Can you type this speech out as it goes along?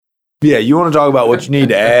Yeah, you want to talk about what you need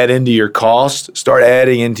to add into your cost? Start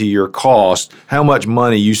adding into your cost how much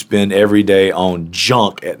money you spend every day on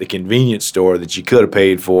junk at the convenience store that you could have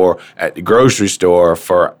paid for at the grocery store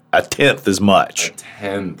for a tenth as much. A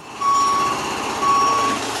tenth.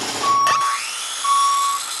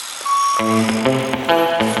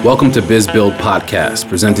 Welcome to Biz Build Podcast,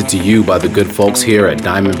 presented to you by the good folks here at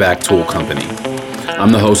Diamondback Tool Company.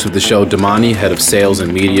 I'm the host of the show, Damani, head of sales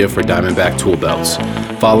and media for Diamondback Tool Belts.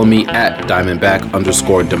 Follow me at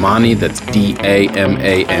Diamondback_Damani, that's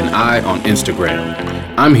DAMANI on Instagram.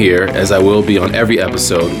 I'm here, as I will be on every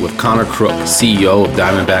episode, with Connor Crook, CEO of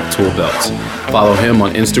Diamondback Tool Belts. Follow him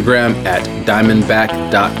on Instagram at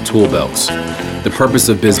diamondback.toolbelts. The purpose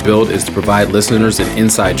of BizBuild is to provide listeners an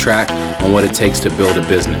inside track on what it takes to build a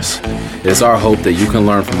business. It is our hope that you can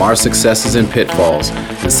learn from our successes and pitfalls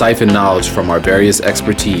and siphon knowledge from our various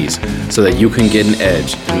expertise so that you can get an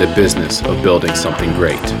edge in the business of building something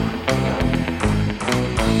great.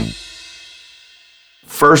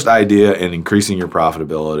 First idea in increasing your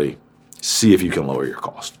profitability, see if you can lower your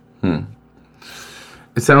cost. It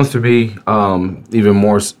sounds to me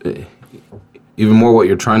even more what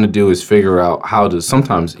you're trying to do is figure out how to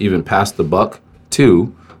sometimes even pass the buck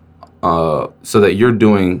too, so that you're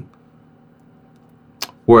doing,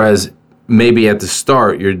 whereas maybe at the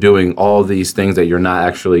start you're doing all these things that you're not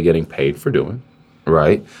actually getting paid for doing,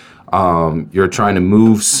 right? You're trying to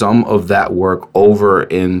move some of that work over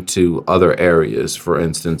into other areas. For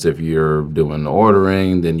instance, if you're doing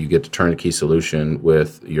ordering, then you get the turnkey solution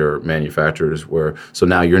with your manufacturers so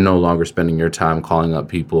now you're no longer spending your time calling up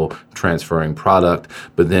people, transferring product,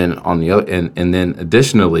 but then on the other, and then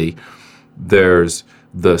additionally, there's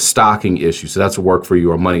the stocking issue. So that's work for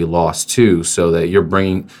you or money lost too, so that you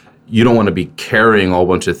don't want to be carrying a whole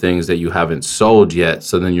bunch of things that you haven't sold yet.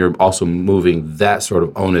 So then you're also moving that sort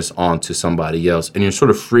of onus onto somebody else. And you're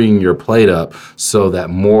sort of freeing your plate up so that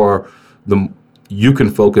you can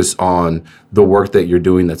focus on the work that you're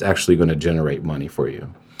doing that's actually going to generate money for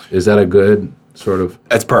you. Is that a good sort of?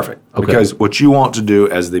 That's perfect. Okay. Because what you want to do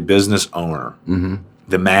as the business owner,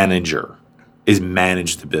 the manager, is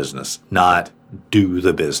manage the business, not do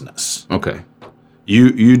the business. Okay.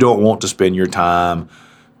 You don't want to spend your time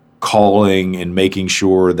calling and making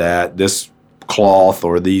sure that this cloth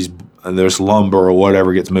or this lumber or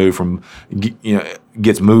whatever gets moved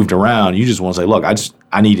around. You just want to say, look,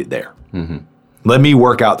 I need it there. Let me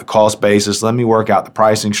work out the cost basis. Let me work out the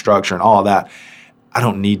pricing structure and all of that. I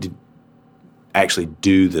don't need to actually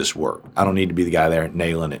do this work. I don't need to be the guy there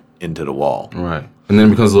nailing it into the wall. Right. And then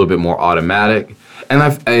it becomes a little bit more automatic.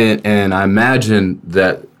 And I imagine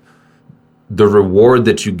that the reward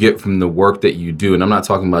that you get from the work that you do, and I'm not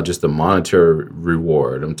talking about just the monetary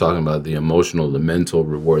reward, I'm talking about the emotional, the mental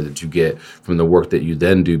reward that you get from the work that you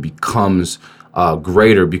then do becomes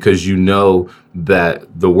greater because you know that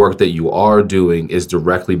the work that you are doing is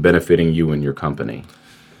directly benefiting you and your company.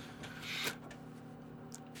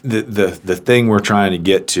 The thing we're trying to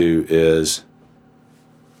get to is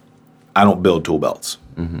I don't build tool belts.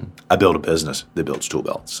 I build a business that builds tool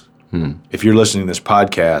belts. If you're listening to this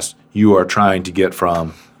podcast, you are trying to get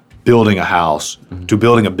from building a house to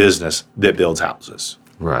building a business that builds houses.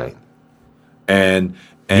 Right. And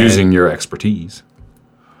using your expertise.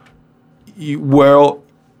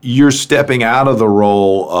 You're stepping out of the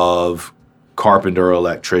role of carpenter,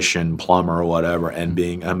 electrician, plumber, or whatever, and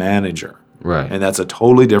being a manager. Right. And that's a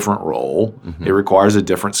totally different role. It requires a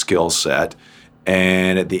different skill set.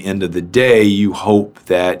 And at the end of the day, you hope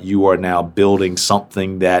that you are now building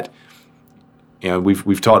something that,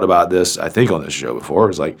 we've talked about this, I think, on this show before.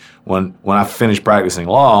 It's like when I finished practicing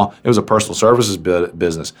law, it was a personal services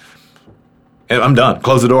business. And I'm done.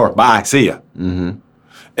 Close the door. Bye. See ya.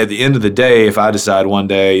 At the end of the day, if I decide one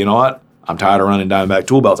day, you know what, I'm tired of running Diamondback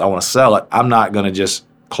Tool Belts, I want to sell it, I'm not going to just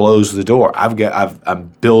close the door.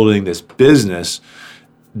 I'm building this business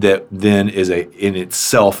that then is in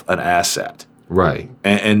itself an asset. Right.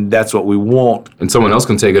 And that's what we want. And someone else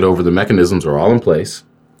can take it over. The mechanisms are all in place.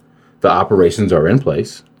 The operations are in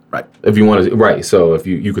place. Right. If you want to, right. So if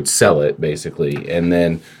you could sell it, basically, and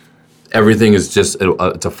then everything is just,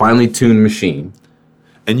 it's a finely tuned machine.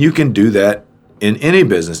 And you can do that in any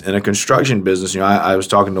business. In a construction business, I was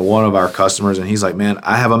talking to one of our customers, and he's like, man,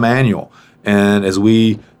 I have a manual. And as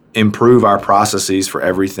we improve our processes for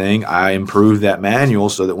everything, I improve that manual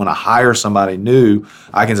so that when I hire somebody new,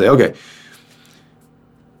 I can say, okay,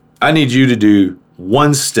 I need you to do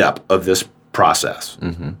one step of this process.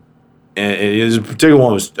 And his particular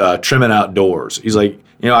one was trimming out doors. He's like,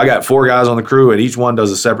 I got 4 guys on the crew, and each one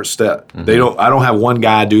does a separate step. I don't have one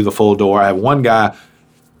guy do the full door. I have one guy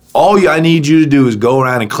I need you to do is go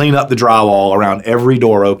around and clean up the drywall around every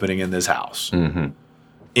door opening in this house.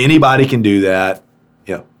 Anybody can do that.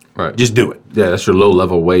 Yeah. Right. Just do it. Yeah, that's your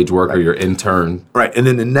low-level wage worker, your intern. Right. And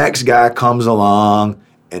then the next guy comes along,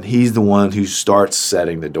 and he's the one who starts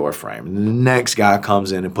setting the door frame. And then the next guy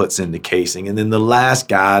comes in and puts in the casing. And then the last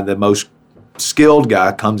guy, the most skilled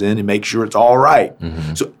guy, comes in and makes sure it's all right.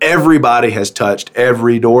 So everybody has touched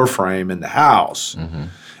every door frame in the house.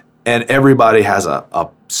 And everybody has a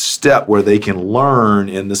step where they can learn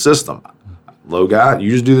in the system. Low guy,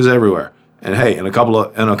 you just do this everywhere. And hey, in a couple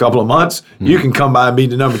of months, you can come by and be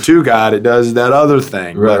the number 2 guy that does that other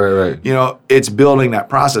thing. Right. You know, it's building that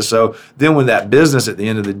process. So then with that business at the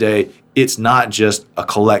end of the day, it's not just a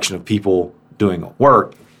collection of people doing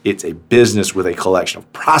work. It's a business with a collection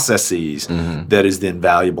of processes that is then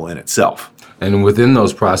valuable in itself. And within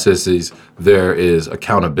those processes, there is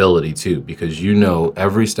accountability too, because you know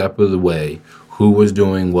every step of the way who was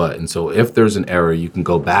doing what. And so if there's an error, you can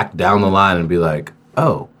go back down the line and be like,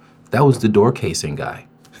 oh, that was the door casing guy.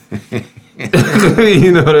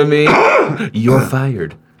 You know what I mean? You're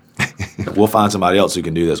fired. We'll find somebody else who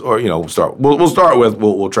can do this, or we'll start with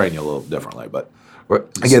we'll train you a little differently. But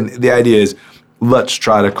again, the idea is let's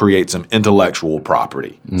try to create some intellectual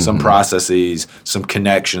property, some processes, some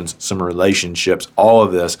connections, some relationships, all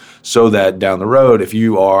of this, so that down the road, if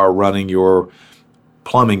you are running your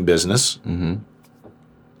plumbing business.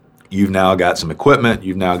 You've now got some equipment.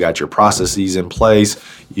 You've now got your processes in place.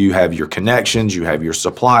 You have your connections. You have your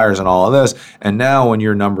suppliers and all of this. And now when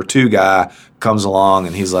your number 2 guy comes along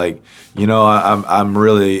and he's like, I'm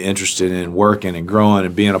really interested in working and growing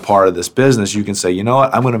and being a part of this business, you can say, you know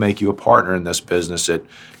what, I'm going to make you a partner in this business at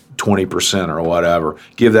 20% or whatever.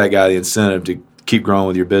 Give that guy the incentive to keep growing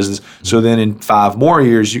with your business. So then in 5 more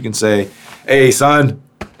years, you can say, hey, son,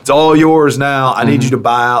 it's all yours now. I need you to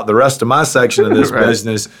buy out the rest of my section of this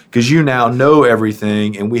business because you now know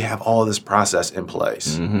everything and we have all this process in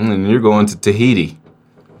place. And you're going to Tahiti.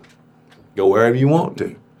 Go wherever you want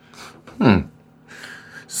to.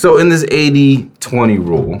 So in this 80-20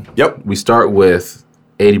 rule, we start with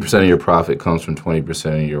 80% of your profit comes from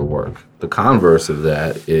 20% of your work. The converse of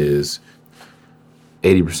that is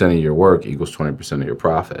 80% of your work equals 20% of your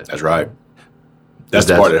profit. That's right. That's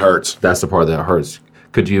the part that hurts. That's the part that hurts.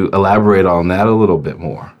 Could you elaborate on that a little bit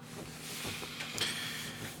more?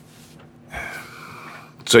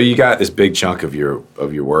 So you got this big chunk of your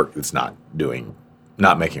work that's not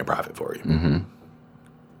making a profit for you.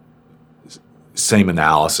 Same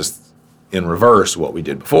analysis in reverse what we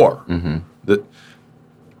did before. You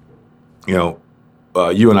and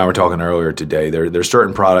I were talking earlier today. There's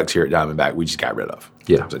certain products here at Diamondback we just got rid of.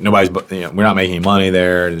 Yeah. So we're not making any money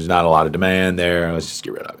there. There's not a lot of demand there. Let's just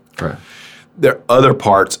get rid of it. Right. There are other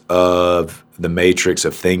parts of the matrix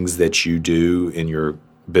of things that you do in your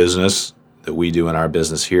business that we do in our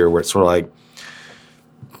business here where it's sort of like,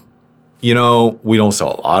 we don't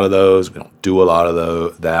sell a lot of those. We don't do a lot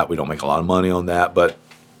of that. We don't make a lot of money on that. But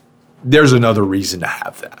there's another reason to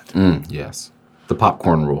have that. Yes. The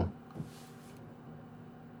popcorn rule.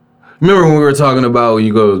 Remember when we were talking about when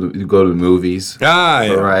you go to the movies?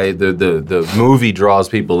 Yeah. Right? The movie draws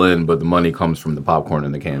people in, but the money comes from the popcorn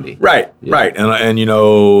and the candy. Right, right.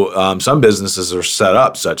 And some businesses are set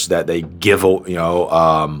up such that they give,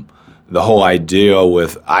 the whole idea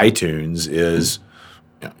with iTunes is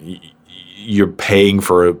you're paying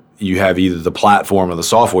for, you have either the platform or the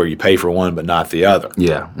software, you pay for one but not the other.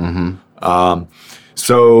 Yeah.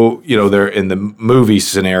 So, there in the movie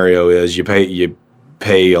scenario is you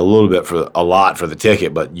pay a little bit for a lot for the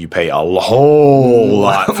ticket, but you pay a whole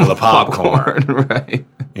lot for the popcorn. Right.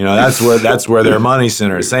 That's where their money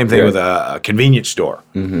center is. Same thing with a convenience store.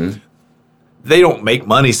 They don't make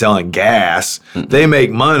money selling gas. They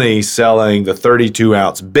make money selling the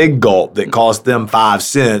 32-ounce Big Gulp that cost them 5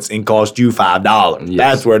 cents and cost you $5. Yes.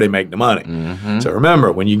 That's where they make the money. So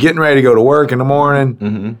remember, when you're getting ready to go to work in the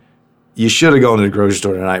morning, you should have gone to the grocery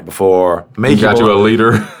store the night before. Got you a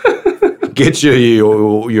liter. Get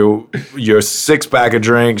you your 6-pack of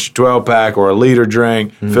drinks, 12-pack, or a liter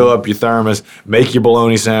drink. Fill up your thermos. Make your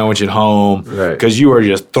bologna sandwich at home. Because you are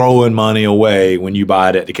just throwing money away when you buy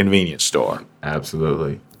it at the convenience store.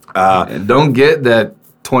 Absolutely. And don't get that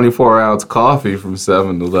 24-ounce coffee from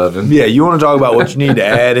 7-Eleven. Yeah, you want to talk about what you need to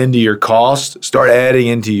add into your cost? Start adding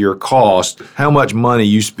into your cost how much money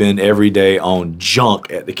you spend every day on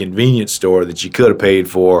junk at the convenience store that you could have paid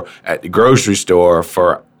for at the grocery store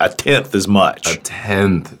for a tenth as much. A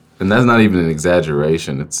tenth. And that's not even an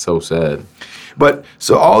exaggeration. It's so sad. But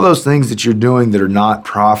so all those things that you're doing that are not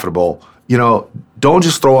profitable, don't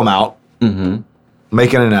just throw them out.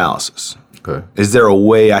 Make an analysis. Okay. Is there a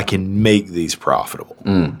way I can make these profitable?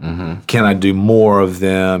 Can I do more of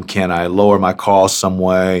them? Can I lower my costs some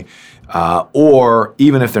way? Or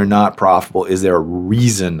even if they're not profitable, is there a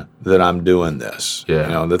reason that I'm doing this?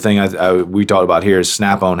 Yeah. The thing we talked about here is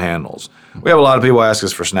snap-on handles. We have a lot of people ask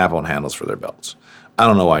us for snap-on handles for their belts. I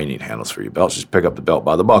don't know why you need handles for your belts. Just pick up the belt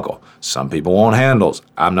by the buckle. Some people want handles.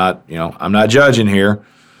 I'm not judging here.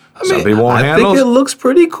 Some people want handles. I think it looks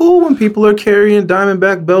pretty cool when people are carrying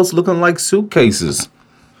Diamondback belts looking like suitcases.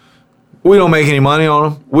 We don't make any money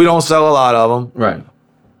on them. We don't sell a lot of them. Right.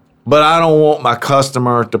 But I don't want my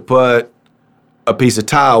customer to put a piece of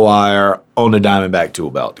tie wire on the Diamondback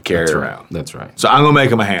tool belt to carry around. That's right. So I'm going to make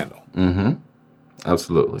them a handle.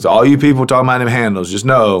 Absolutely. So all you people talking about them handles, just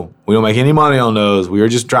know we don't make any money on those. We are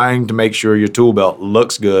just trying to make sure your tool belt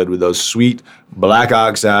looks good with those sweet black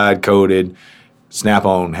oxide coated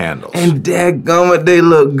snap-on handles. And dadgummit, they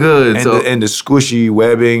look good. And the squishy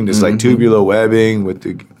webbing, this like tubular webbing with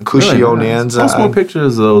the cushy on the inside. Post more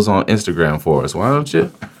pictures of those on Instagram for us, why don't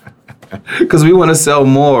you? Because we want to sell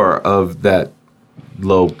more of that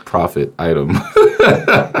low profit item.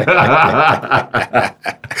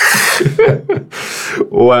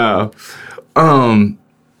 Wow.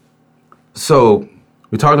 So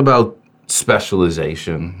we talked about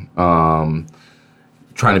specialization,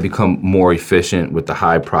 trying to become more efficient with the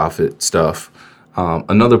high profit stuff.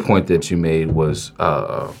 Another point that you made was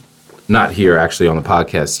not here actually on the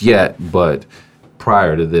podcast yet, but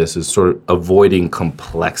prior to this is sort of avoiding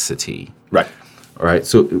complexity. Right. All right.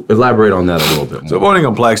 So elaborate on that a little bit more. So avoiding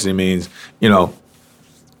complexity means,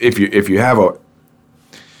 if you have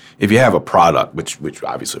a product, which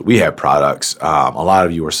obviously we have products, a lot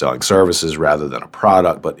of you are selling services rather than a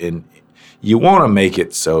product, but you want to make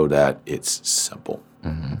it so that it's simple.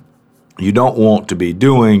 You don't want to be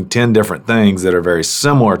doing 10 different things that are very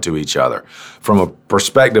similar to each other. From a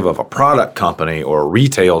perspective of a product company or a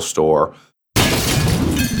retail store,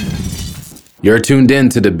 you're tuned in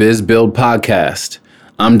to the Biz Build Podcast.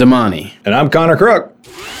 I'm Damani. And I'm Connor Crook.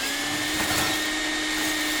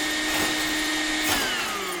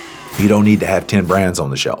 You don't need to have 10 brands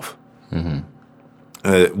on the shelf. One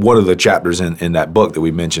of the chapters in that book that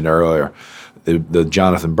we mentioned earlier, the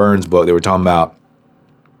Jonathan Burns book, they were talking about,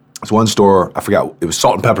 it's one store, I forgot, it was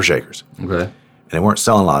salt and pepper shakers. Okay. And they weren't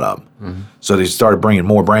selling a lot of them. So they started bringing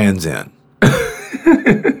more brands in. But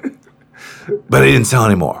they didn't sell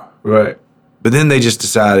anymore. Right. But then they just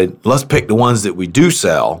decided, let's pick the ones that we do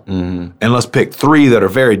sell, and let's pick 3 that are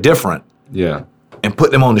very different. Yeah. And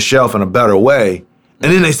put them on the shelf in a better way.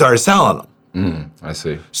 And then they started selling them. I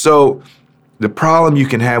see. So the problem you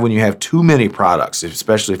can have when you have too many products,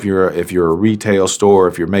 especially if you're a retail store,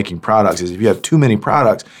 if you're making products, is if you have too many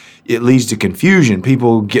products, it leads to confusion.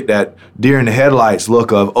 People get that deer in the headlights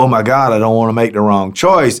look of, oh my God, I don't want to make the wrong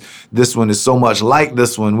choice. This one is so much like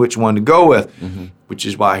this one, which one to go with? Which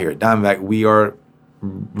is why here at Diamondback, we are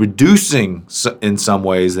reducing in some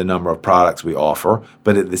ways the number of products we offer,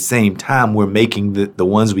 but at the same time, we're making the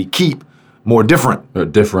ones we keep more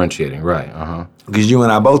different. Differentiating, right. Because you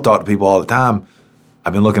and I both talk to people all the time.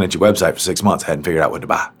 I've been looking at your website for 6 months, hadn't figured out what to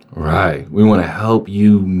buy. Right. We want to help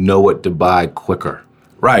you know what to buy quicker.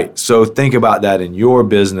 Right. So think about that in your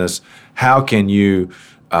business. How can you,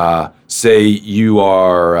 say you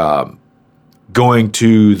are going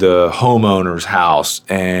to the homeowner's house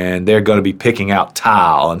and they're going to be picking out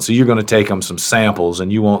tile. And so you're going to take them some samples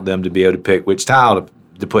and you want them to be able to pick which tile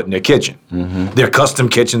to put in their kitchen. Their custom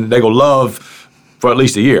kitchen that they're going to love for at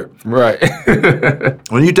least a year. Right.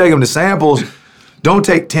 When you take them to samples, don't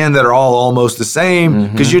take 10 that are all almost the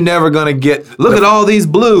same because you're never going to get... Look at all these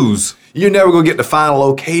blues. You're never going to get the final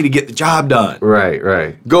okay to get the job done.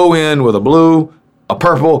 Right. Go in with a blue, a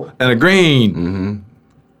purple, and a green.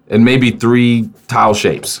 And maybe 3 tile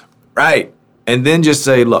shapes. Right. And then just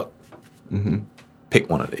say, look, pick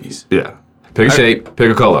one of these. Yeah. Pick a shape,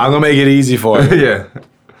 pick a color. I'm going to make it easy for you.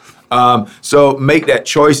 Yeah. So make that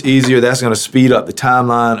choice easier. That's going to speed up the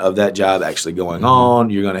timeline of that job actually going on.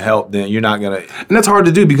 You're going to help them. You're not going to... And that's hard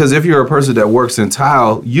to do because if you're a person that works in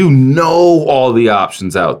tile, you know all the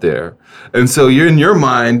options out there. And so you're in your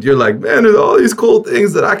mind, you're like, man, there's all these cool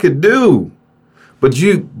things that I could do.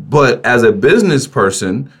 But as a business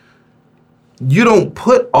person, you don't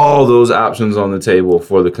put all those options on the table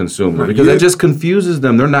for the consumer because that just confuses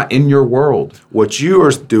them. They're not in your world. What you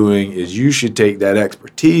are doing is you should take that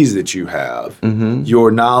expertise that you have,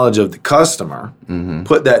 your knowledge of the customer,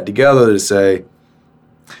 put that together to say,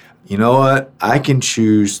 you know what? I can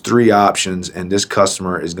choose 3 options and this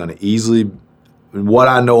customer is going to easily, what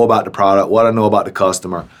I know about the product, what I know about the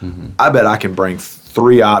customer, I bet I can bring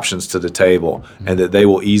 3 options to the table and that they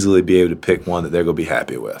will easily be able to pick one that they're going to be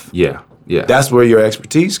happy with. Yeah. That's where your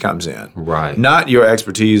expertise comes in. Right. Not your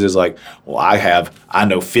expertise is like, well, I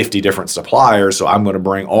know 50 different suppliers, so I'm going to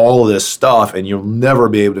bring all of this stuff and you'll never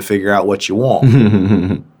be able to figure out what you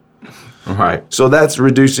want. Right. So that's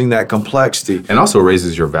reducing that complexity. And also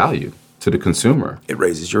raises your value to the consumer. It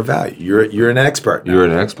raises your value. You're an expert now. You're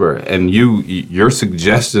an expert. And your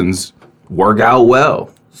suggestions work out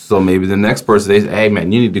well. So maybe the next person, they say, hey,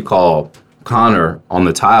 man, you need to call Connor on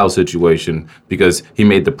the tile situation because he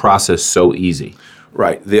made the process so easy.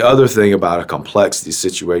 Right. The other thing about a complexity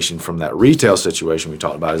situation from that retail situation we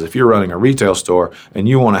talked about is if you're running a retail store and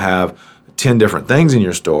you want to have 10 different things in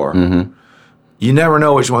your store, you never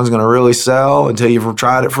know which one's going to really sell until you've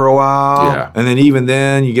tried it for a while. Yeah. And then even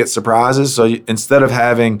then you get surprises. So instead of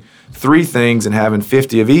having 3 things and having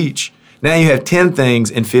 50 of each, now you have 10 things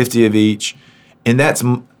and 50 of each. And that's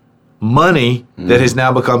money that has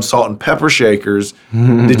now become salt and pepper shakers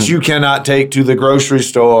that you cannot take to the grocery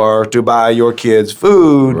store to buy your kids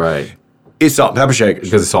food. Right. It's salt and pepper shakers.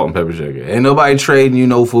 Because it's salt and pepper shaker. Ain't nobody trading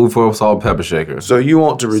food for salt and pepper shaker. So you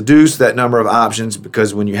want to reduce that number of options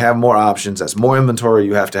because when you have more options, that's more inventory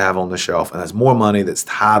you have to have on the shelf, and that's more money that's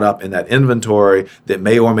tied up in that inventory that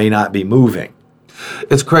may or may not be moving.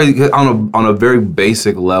 It's crazy 'cause on a very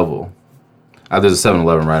basic level. There's a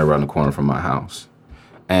 7-Eleven right around the corner from my house.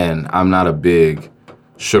 And I'm not a big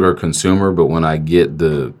sugar consumer, but when I get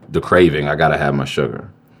the craving, I gotta have my sugar.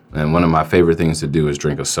 And one of my favorite things to do is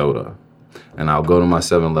drink a soda. And I'll go to my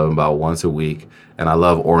 7-Eleven about once a week, and I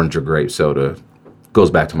love orange or grape soda. Goes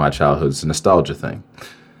back to my childhood. It's a nostalgia thing.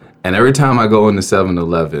 And every time I go into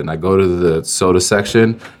 7-Eleven, I go to the soda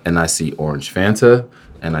section, and I see orange Fanta,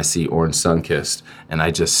 and I see orange Sunkist, and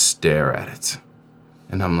I just stare at it.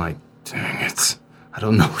 And I'm like, dang it. I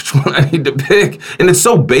don't know which one I need to pick. And it's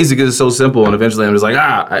so basic, it's so simple, and eventually I'm just like,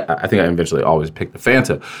 I think I eventually always pick the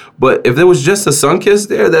Fanta. But if there was just a Sunkist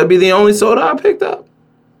there, that'd be the only soda I picked up.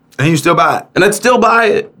 And you still buy it. And I'd still buy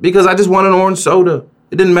it because I just want an orange soda.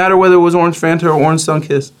 It didn't matter whether it was orange Fanta or orange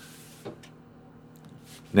Sunkist.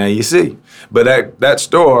 Now you see. But that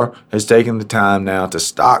store has taken the time now to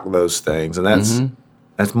stock those things, and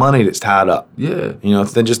that's money that's tied up. Yeah. You know,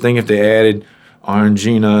 then just think if they added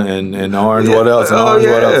Orangina and orange what else, and orange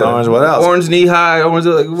what else, orange what else. Orange knee high, orange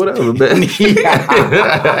like whatever.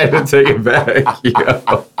 I had to take it back.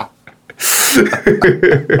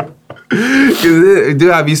 Dude,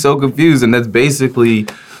 I'd be so confused, and that's basically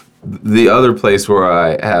the other place where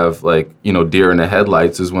I have deer in the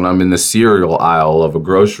headlights is when I'm in the cereal aisle of a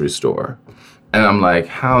grocery store, and I'm like,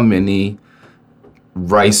 how many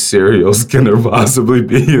rice cereals can there possibly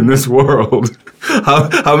be in this world?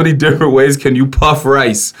 How many different ways can you puff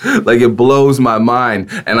rice? Like, it blows my mind.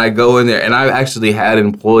 And I go in there, and I've actually had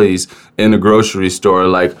employees in a grocery store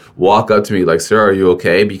walk up to me like, sir, are you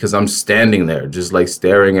okay? Because I'm standing there just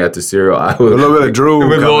staring at the cereal aisle with a little bit of drool.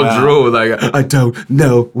 With a little drool, I don't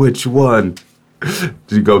know which one. Did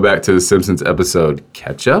you go back to the Simpsons episode,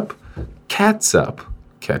 ketchup, catsup,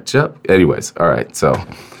 ketchup? Anyways, all right, so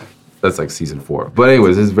that's season 4. But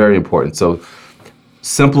anyways, this is very important. So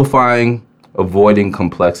simplifying, avoiding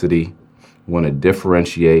complexity. We want to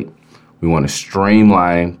differentiate. We want to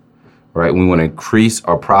streamline, right? We want to increase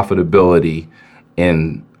our profitability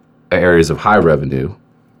in areas of high revenue,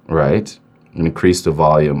 right? And increase the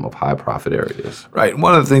volume of high profit areas. Right. And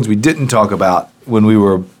one of the things we didn't talk about when we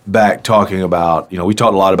were back talking about, we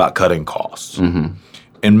talked a lot about cutting costs. Mm-hmm.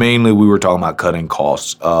 And mainly we were talking about cutting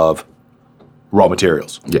costs of raw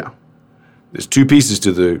materials. Yeah. There's 2 pieces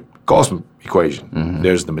to the cost equation. Mm-hmm.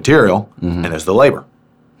 There's the material and there's the labor.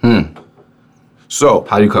 So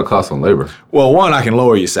how do you cut costs on labor? Well, one, I can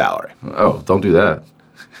lower your salary. Oh, don't do that.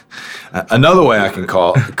 Another way I can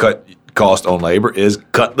cut cost on labor is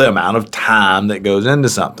cut the amount of time that goes into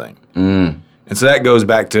something. And so that goes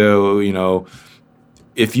back to,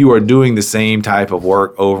 if you are doing the same type of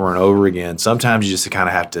work over and over again, sometimes you just kind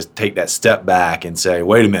of have to take that step back and say,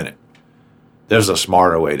 wait a minute, there's a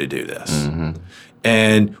smarter way to do this. Mm-hmm.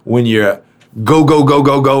 And when you're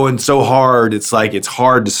going so hard, it's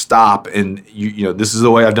hard to stop. And this is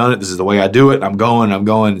the way I've done it. This is the way I do it. I'm going.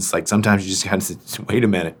 It's sometimes you just kind of say, wait a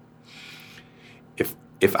minute.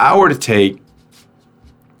 If I were to take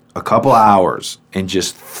a couple hours and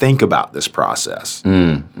just think about this process,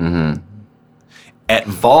 at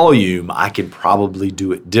volume, I could probably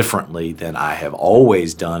do it differently than I have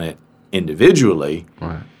always done it individually.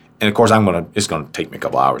 Right. And of course, it's going to take me a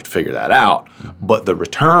couple hours to figure that out. But the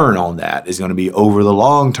return on that is going to be over the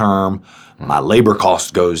long term. My labor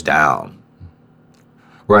cost goes down.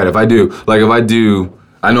 Right. I know I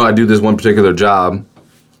do this one particular job,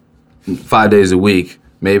 5 days a week,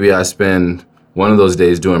 maybe I spend one of those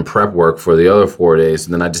days doing prep work for the other 4 days,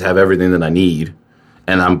 and then I just have everything that I need.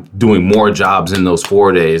 And I'm doing more jobs in those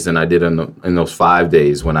 4 days than I did in those 5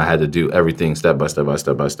 days when I had to do everything step by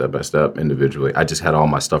step individually. I just had all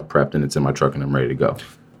my stuff prepped and it's in my truck and I'm ready to go.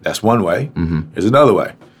 That's one way. Here's another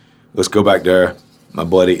way. Let's go back to my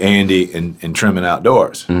buddy Andy in Trimming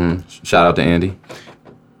Outdoors. Shout out to Andy.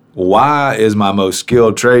 Why is my most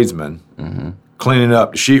skilled tradesman cleaning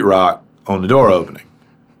up the sheetrock on the door opening?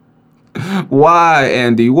 Why,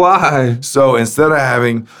 Andy? Why? So instead of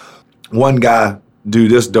having one guy do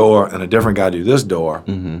this door and a different guy do this door,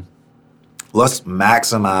 let's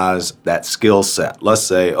maximize that skill set. Let's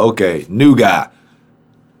say, okay, new guy,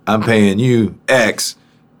 I'm paying you X,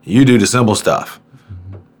 you do the simple stuff.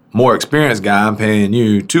 More experienced guy, I'm paying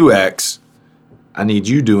you 2X, I need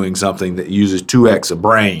you doing something that uses 2X of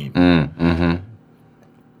brain.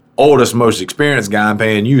 Oldest, most experienced guy, I'm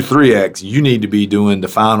paying you 3X, you need to be doing the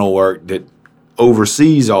final work that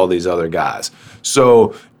oversees all these other guys.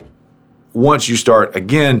 So once you start,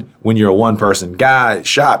 again, when you're a one-person guy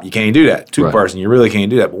shop, you can't do that. Two-person, you really can't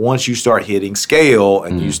do that. But once you start hitting scale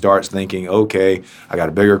and you start thinking, okay, I got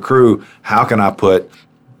a bigger crew, how can I put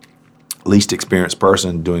least experienced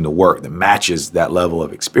person doing the work that matches that level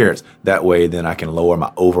of experience? That way, then I can lower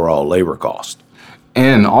my overall labor cost.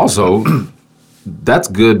 And also, that's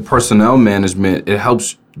good personnel management. It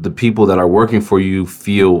helps the people that are working for you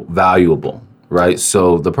feel valuable. Right,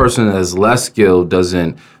 so the person that is less skilled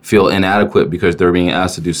doesn't feel inadequate because they're being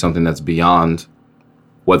asked to do something that's beyond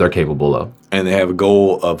what they're capable of, and they have a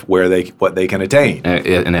goal of what they can attain,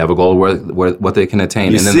 and they have a goal of what they can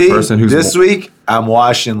attain. You and then see, the person who's this week I'm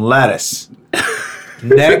washing lettuce.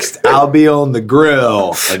 Next, I'll be on the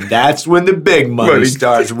grill, and that's when the big money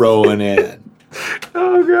starts rolling in.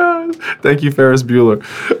 Oh God! Thank you, Ferris Bueller.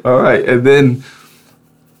 All right, and then.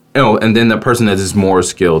 And then the person that is more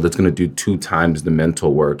skilled, that's going to do 2 times the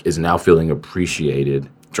mental work, is now feeling appreciated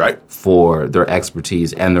for their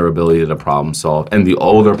expertise and their ability to problem solve. And the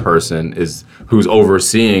older person who's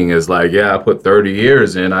overseeing is like, yeah, I put 30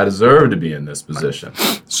 years in, I deserve to be in this position.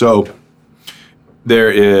 So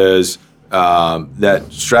there is that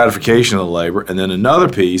stratification of the labor, and then another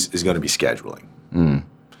piece is going to be scheduling.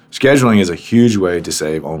 Scheduling is a huge way to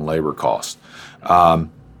save on labor costs.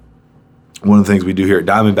 One of the things we do here at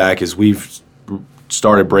Diamondback is we've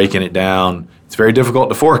started breaking it down. It's very difficult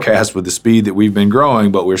to forecast with the speed that we've been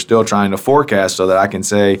growing, but we're still trying to forecast so that I can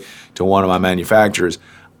say to one of my manufacturers,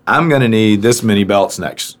 I'm going to need this many belts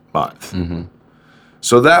next month.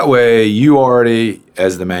 So that way you already,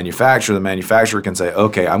 as the manufacturer can say,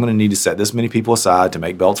 okay, I'm going to need to set this many people aside to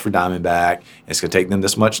make belts for Diamondback. It's going to take them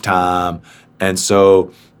this much time. And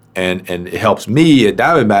so... And it helps me at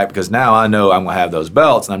Diamondback because now I know I'm going to have those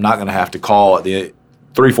belts and I'm not going to have to call at the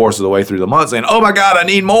 3/4 of the way through the month saying, oh my God, I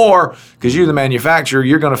need more. Because you're the manufacturer,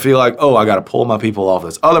 you're going to feel like, oh, I got to pull my people off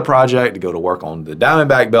this other project to go to work on the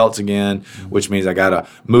Diamondback belts again, which means I got to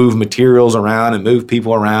move materials around and move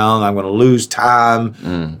people around. I'm going to lose time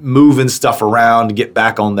moving stuff around to get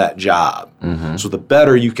back on that job. So the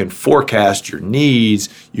better you can forecast your needs,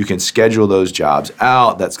 you can schedule those jobs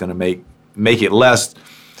out. That's going to make it less.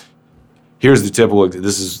 Here's the typical.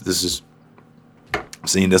 This is. I'm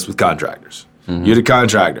seeing this with contractors. You're the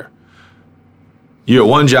contractor. You're at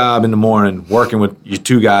one job in the morning working with your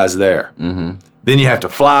 2 guys there. Then you have to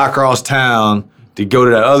fly across town to go to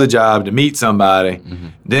that other job to meet somebody.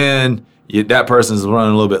 Then that person's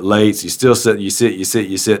running a little bit late. So you still sit. You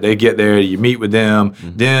sit. They get there. You meet with them.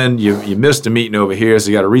 Then you missed a meeting over here, so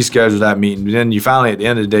you got to reschedule that meeting. Then you finally, at the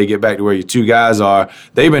end of the day, get back to where your 2 guys are.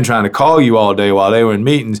 They've been trying to call you all day while they were in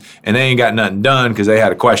meetings, and they ain't got nothing done because they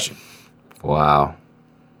had a question. Wow.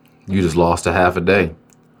 You just lost a half a day.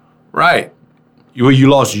 Right. You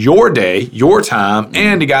lost your day, your time,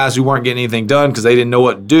 and the guys who weren't getting anything done because they didn't know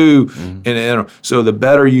what to do. And so the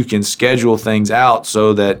better you can schedule things out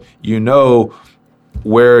so that you know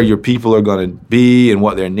where your people are going to be and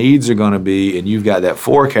what their needs are going to be, and you've got that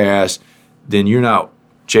forecast, then you're not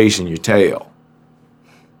chasing your tail.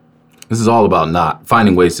 This is all about not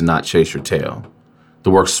finding ways to not chase your tail. To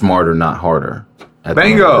work smarter, not harder. At the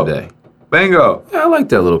end of the day. Bingo. Yeah, I like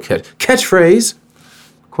that little catchphrase,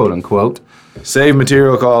 quote unquote. Save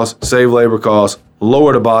material costs, save labor costs,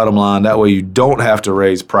 lower the bottom line. That way you don't have to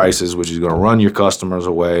raise prices, which is going to run your customers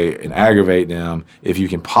away and aggravate them. If you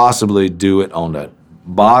can possibly do it on the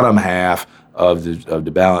bottom half of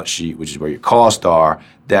the balance sheet, which is where your costs are,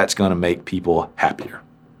 that's going to make people happier.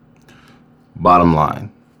 Bottom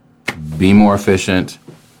line, be more efficient,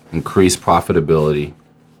 increase profitability,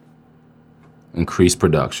 increase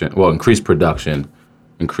production, increase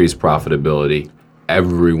profitability,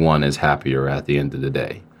 everyone is happier at the end of the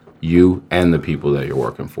day. You and the people that you're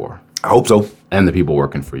working for. I hope so. And the people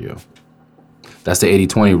working for you. That's the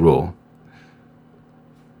 80-20 rule.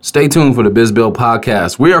 Stay tuned for the Biz Build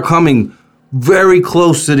podcast. We are coming very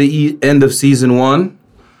close to the end of season 1.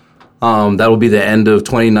 That will be the end of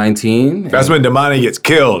 2019. That's when Damani gets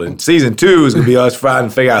killed, and season 2 is going to be us trying to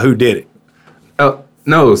figure out who did it.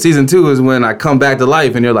 No, season 2 is when I come back to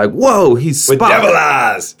life and you're like, whoa, he's With spot. devil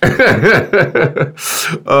eyes.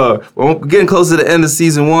 We're getting close to the end of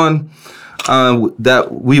season 1.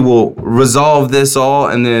 That we will resolve this all,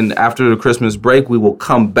 and then after the Christmas break, we will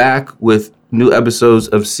come back with new episodes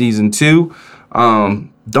of season 2.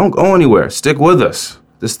 Don't go anywhere. Stick with us.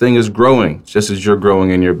 This thing is growing just as you're growing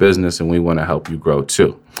in your business, and we want to help you grow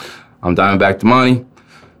too. I'm Diamondback Damani.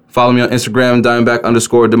 Follow me on Instagram,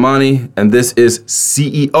 Diamondback_Damani. And this is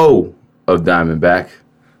CEO of Diamondback,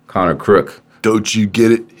 Connor Crook. Don't you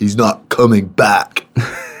get it? He's not coming back.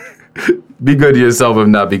 Be good to yourself, if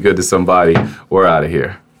not be good to somebody. We're out of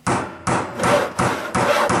here.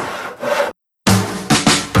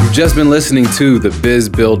 You've just been listening to the Biz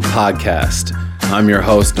Build podcast. I'm your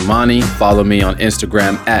host, Damani. Follow me on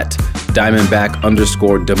Instagram at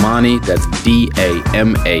Diamondback_Damani. That's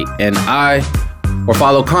DAMANI. Or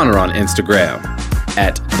follow Connor on Instagram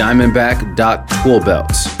at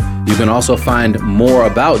Diamondback.toolbelts. You can also find more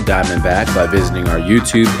about Diamondback by visiting our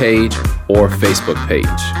YouTube page or Facebook page.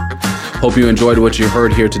 Hope you enjoyed what you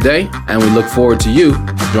heard here today, and we look forward to you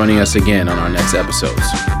joining us again on our next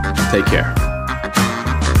episodes. Take care.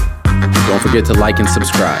 Don't forget to like and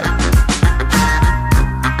subscribe.